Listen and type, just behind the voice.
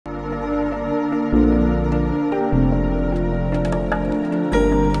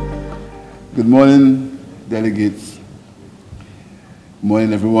Good morning, delegates. Good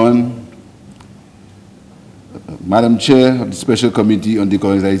morning, everyone. Madam Chair of the Special Committee on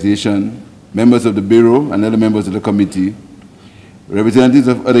Decolonisation, members of the Bureau and other members of the committee, representatives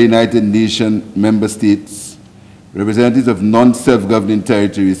of other United Nations member states, representatives of non-self-governing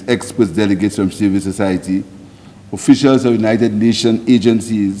territories, experts, delegates from civil society, officials of United Nations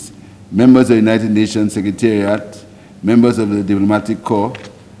agencies, members of the United Nations Secretariat, members of the Diplomatic Corps.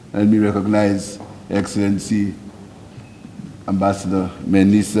 Let me recognize Excellency Ambassador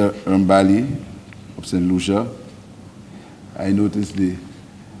Menisa Rambali of St. Lucia. I noticed the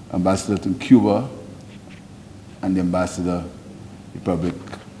Ambassador to Cuba and the Ambassador Republic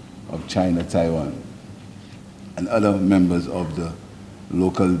of China, Taiwan, and other members of the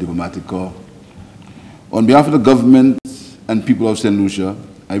local diplomatic corps. On behalf of the government and people of St. Lucia,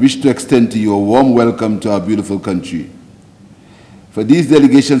 I wish to extend to you a warm welcome to our beautiful country. For these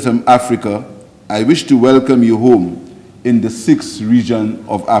delegations from Africa, I wish to welcome you home in the 6th region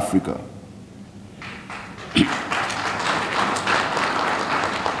of Africa.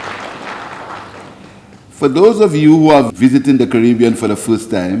 For those of you who are visiting the Caribbean for the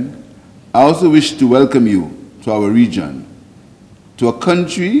first time, I also wish to welcome you to our region, to a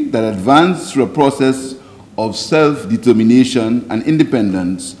country that advanced through a process of self-determination and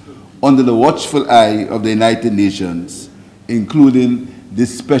independence under the watchful eye of the United Nations, including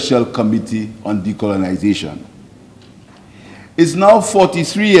this Special Committee on Decolonisation. It's now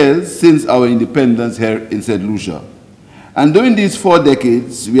 43 years since our independence here in St. Lucia. And during these 4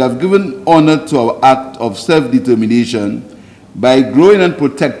 decades, we have given honor to our act of self-determination by growing and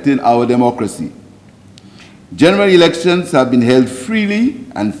protecting our democracy. General elections have been held freely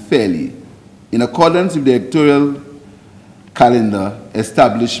and fairly in accordance with the electoral calendar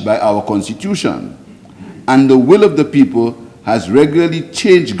established by our Constitution, and the will of the people has regularly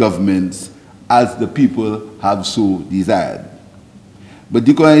changed governments as the people have so desired. But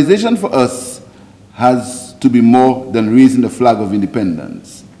decolonisation for us has to be more than raising the flag of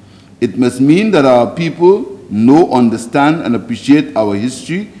independence. It must mean that our people know, understand, and appreciate our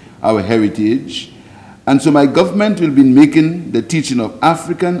history, our heritage, and so my government will be making the teaching of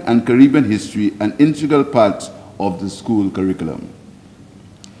African and Caribbean history an integral part of the school curriculum.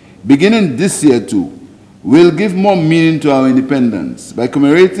 Beginning this year too, we'll give more meaning to our independence by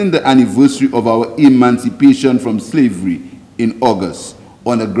commemorating the anniversary of our emancipation from slavery in August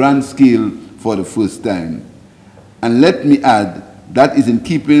on a grand scale for the first time. And let me add, that is in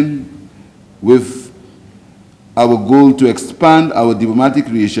keeping with our goal to expand our diplomatic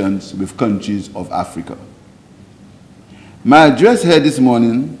relations with countries of Africa. My address here this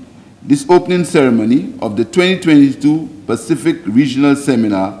morning, this opening ceremony of the 2022 Pacific Regional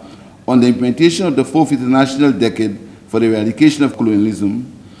Seminar on the implementation of the 4th International Decade for the Eradication of Colonialism,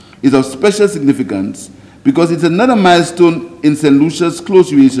 is of special significance because it's another milestone in St. Lucia's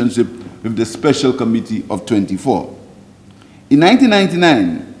close relationship with the Special Committee of 24. In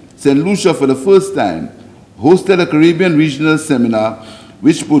 1999, St. Lucia for the first time hosted a Caribbean Regional Seminar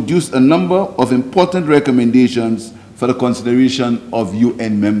which produced a number of important recommendations for the consideration of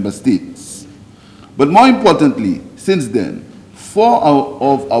UN member states. But more importantly, since then, 4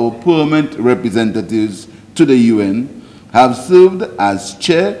 of our permanent representatives to the UN have served as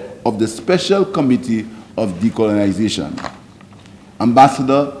chair of the Special Committee of Decolonisation.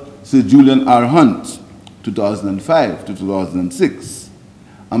 Ambassador Sir Julian R. Hunt, 2005 to 2006.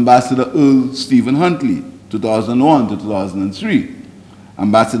 Ambassador Earl Stephen Huntley, 2001 to 2003.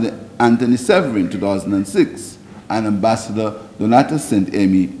 Ambassador Anthony Severin, 2006. And Ambassador Donatus St.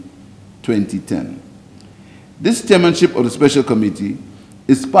 Emmy, 2010. This chairmanship of the Special Committee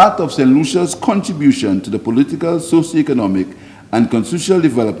is part of St. Lucia's contribution to the political, socio-economic, and constitutional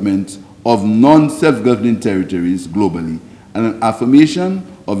development of non-self-governing territories globally, and an affirmation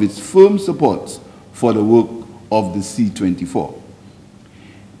of its firm support for the work of the C24.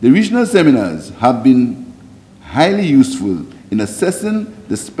 The regional seminars have been highly useful in assessing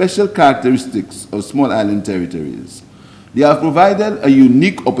the special characteristics of small island territories. They have provided a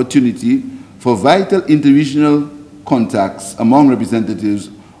unique opportunity for vital interregional contacts among representatives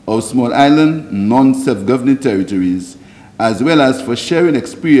of small island, non-self-governing territories, as well as for sharing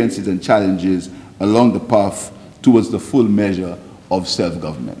experiences and challenges along the path towards the full measure of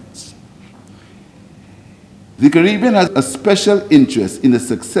self-government. The Caribbean has a special interest in the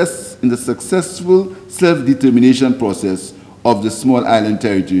successful self-determination process of the small island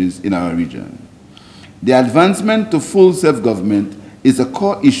territories in our region. The advancement to full self-government is a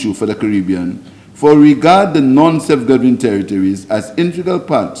core issue for the Caribbean, for we regard the non-self-governing territories as integral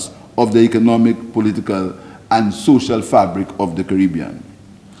parts of the economic, political, and social fabric of the Caribbean.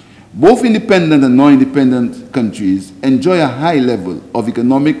 Both independent and non-independent countries enjoy a high level of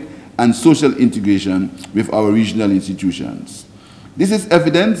economic and social integration with our regional institutions. This is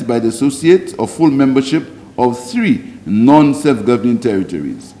evidenced by the associate or full membership of 3 non-self-governing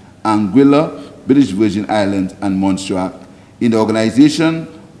territories, Anguilla, British Virgin Islands, and Montserrat, in the Organization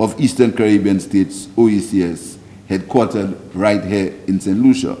of Eastern Caribbean States, OECS, headquartered right here in St.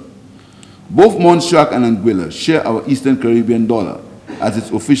 Lucia. Both Montserrat and Anguilla share our Eastern Caribbean dollar as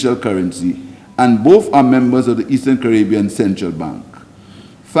its official currency, and both are members of the Eastern Caribbean Central Bank.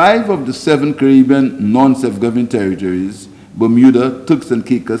 5 of the 7 Caribbean non-self-governing territories, Bermuda, Turks and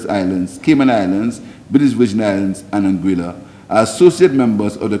Caicos Islands, Cayman Islands, British Virgin Islands, and Anguilla, are associate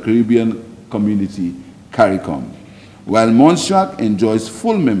members of the Caribbean Community, CARICOM. While Montserrat enjoys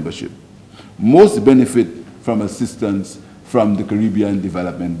full membership, most benefit from assistance from the Caribbean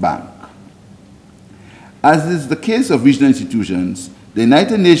Development Bank. As is the case of regional institutions, the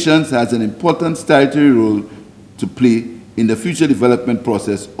United Nations has an important statutory role to play in the future development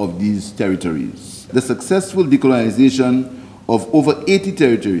process of these territories. The successful decolonization of over 80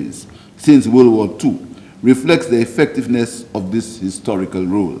 territories since World War II reflects the effectiveness of this historical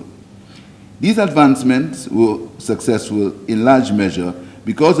role. These advancements were successful in large measure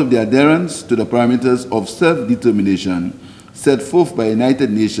because of the adherence to the parameters of self-determination set forth by the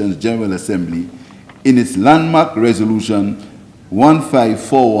United Nations General Assembly in its landmark resolution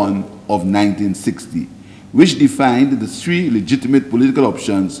 1541 of 1960, which defined the 3 legitimate political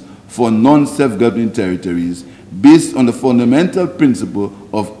options for non-self-governing territories based on the fundamental principle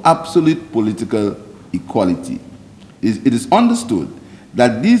of absolute political equality. It is understood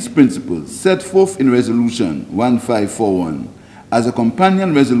that these principles set forth in Resolution 1541 as a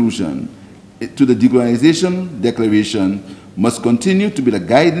companion resolution to the Decolonisation Declaration must continue to be the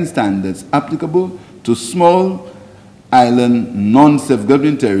guiding standards applicable to small island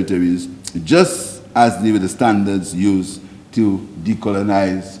non-self-governing territories, just as they were the standards used to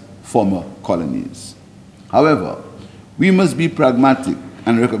decolonize former colonies. However, we must be pragmatic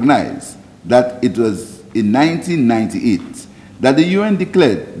and recognize that it was in 1998 that the UN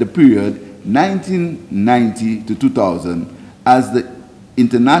declared the period 1990 to 2000 as the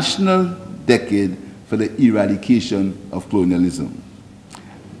International Decade for the Eradication of Colonialism,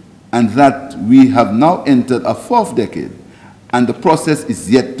 and that we have now entered a 4th decade and the process is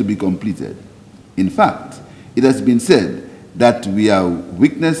yet to be completed. In fact, it has been said that we are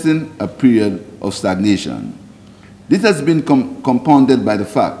witnessing a period of stagnation. This has been compounded by the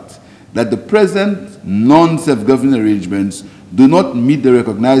fact that the present non-self-governing arrangements do not meet the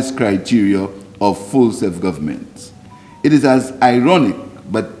recognized criteria of full self-government. It is as ironic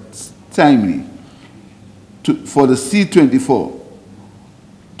but timely for the C24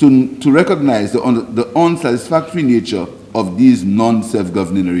 to recognize the unsatisfactory nature of these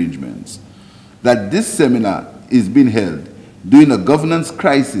non-self-governing arrangements, that this seminar is being held during a governance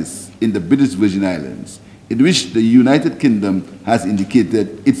crisis in the British Virgin Islands, in which the United Kingdom has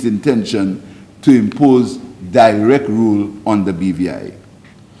indicated its intention to impose direct rule on the BVI.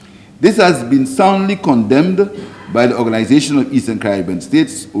 This has been soundly condemned by the Organization of Eastern Caribbean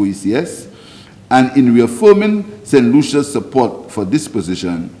States, OECS, and in reaffirming St. Lucia's support for this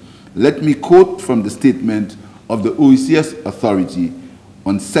position, let me quote from the statement of the OECS Authority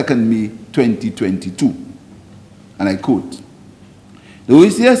on 2nd May 2022, and I quote, "The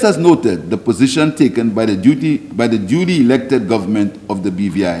OECS has noted the position taken by the duly elected government of the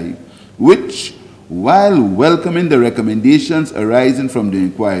BVI, which, while welcoming the recommendations arising from the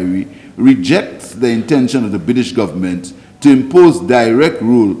inquiry, rejects the intention of the British government to impose direct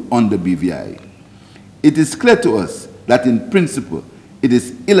rule on the BVI. It is clear to us that in principle it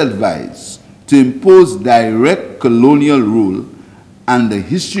is ill-advised to impose direct colonial rule, and the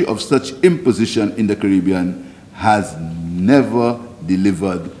history of such imposition in the Caribbean has never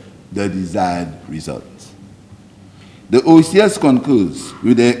delivered the desired results." The OECS concurs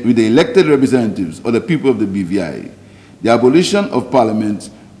with the elected representatives of the people of the BVI. The abolition of Parliament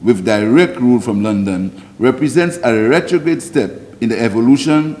with direct rule from London represents a retrograde step in the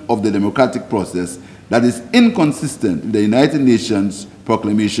evolution of the democratic process that is inconsistent with the United Nations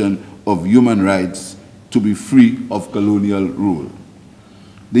proclamation of human rights to be free of colonial rule.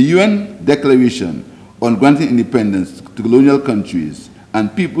 The UN Declaration on granting independence to colonial countries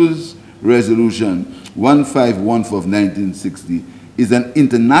and People's Resolution 1514 of 1960 is an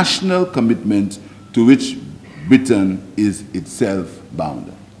international commitment to which Britain is itself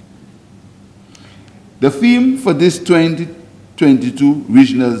bound. The theme for this 2022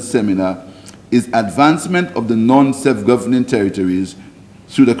 regional seminar is advancement of the non-self-governing territories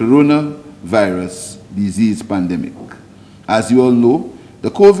through the coronavirus disease pandemic. As you all know, The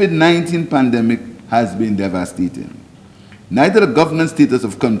COVID-19 pandemic has been devastating. Neither the governance status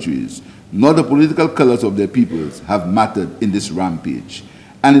of countries nor the political colors of their peoples have mattered in this rampage,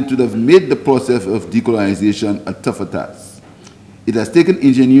 and it would have made the process of decolonization a tougher task. It has taken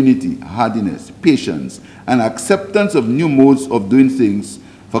ingenuity, hardiness, patience, and acceptance of new modes of doing things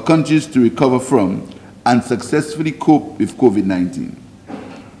for countries to recover from and successfully cope with COVID-19.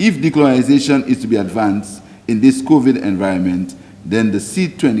 If decolonization is to be advanced in this COVID environment, then the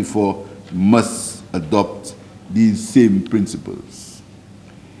C24 must adopt these same principles.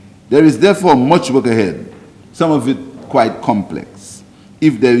 There is therefore much work ahead, some of it quite complex,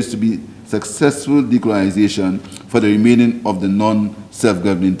 if there is to be successful decolonization for the remaining of the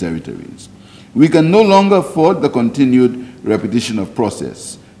non-self-governing territories. We can no longer afford the continued repetition of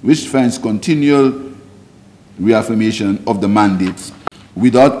process, which finds continual reaffirmation of the mandates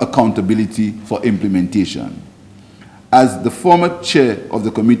without accountability for implementation. As the former chair of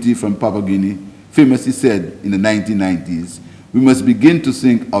the committee from Papua Guinea famously said in the 1990s, we must begin to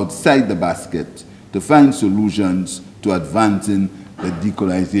think outside the basket to find solutions to advancing the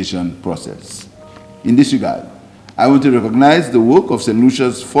decolonization process. In this regard, I want to recognize the work of St.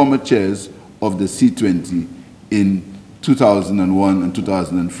 Lucia's former chairs of the C20 in 2001 and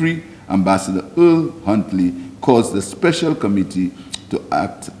 2003. Ambassador Earl Huntley caused the special committee to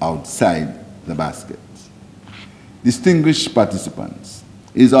act outside the basket. Distinguished participants,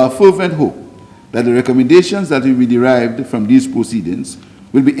 it is our fervent hope that the recommendations that will be derived from these proceedings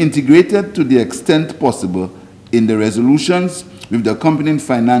will be integrated to the extent possible in the resolutions with the accompanying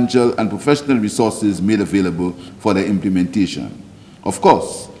financial and professional resources made available for their implementation. Of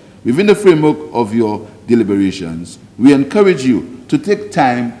course, within the framework of your deliberations, we encourage you to take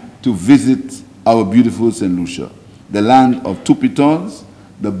time to visit our beautiful St. Lucia, the land of two pitons,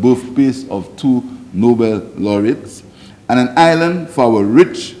 the birthplace of two Nobel laureates, and an island for our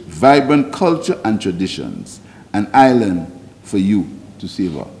rich, vibrant culture and traditions, an island for you to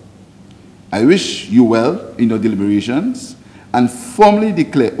savor. I wish you well in your deliberations and formally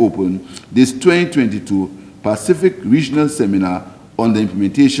declare open this 2022 Pacific Regional Seminar on the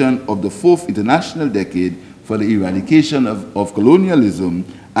implementation of the 4th International Decade for the Eradication of Colonialism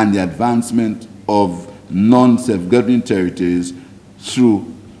and the Advancement of Non-Self-Governing Territories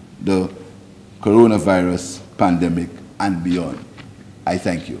through the coronavirus pandemic and beyond. I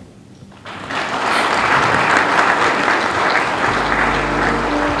thank you.